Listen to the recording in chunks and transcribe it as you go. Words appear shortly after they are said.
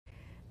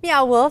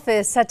Meow Wolf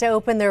is set to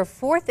open their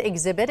fourth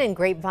exhibit in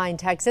Grapevine,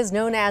 Texas,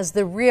 known as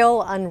The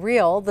Real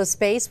Unreal. The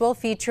space will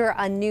feature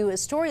a new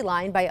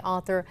storyline by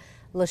author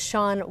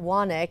LaShawn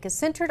Wannick,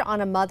 centered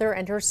on a mother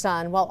and her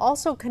son, while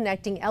also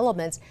connecting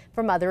elements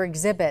from other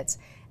exhibits.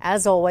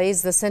 As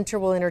always, the center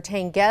will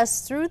entertain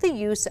guests through the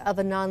use of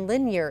a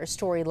nonlinear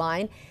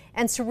storyline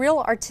and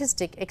surreal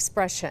artistic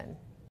expression.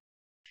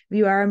 If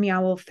you are a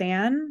Meow Wolf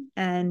fan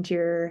and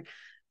you're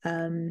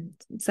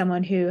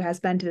someone who has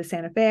been to the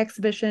Santa Fe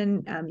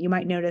exhibition, you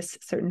might notice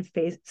certain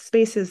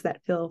spaces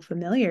that feel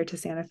familiar to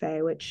Santa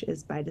Fe, which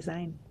is by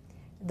design.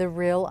 The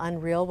Real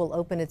Unreal will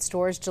open its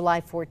doors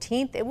July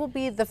 14th. It will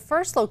be the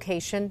first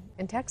location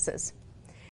in Texas.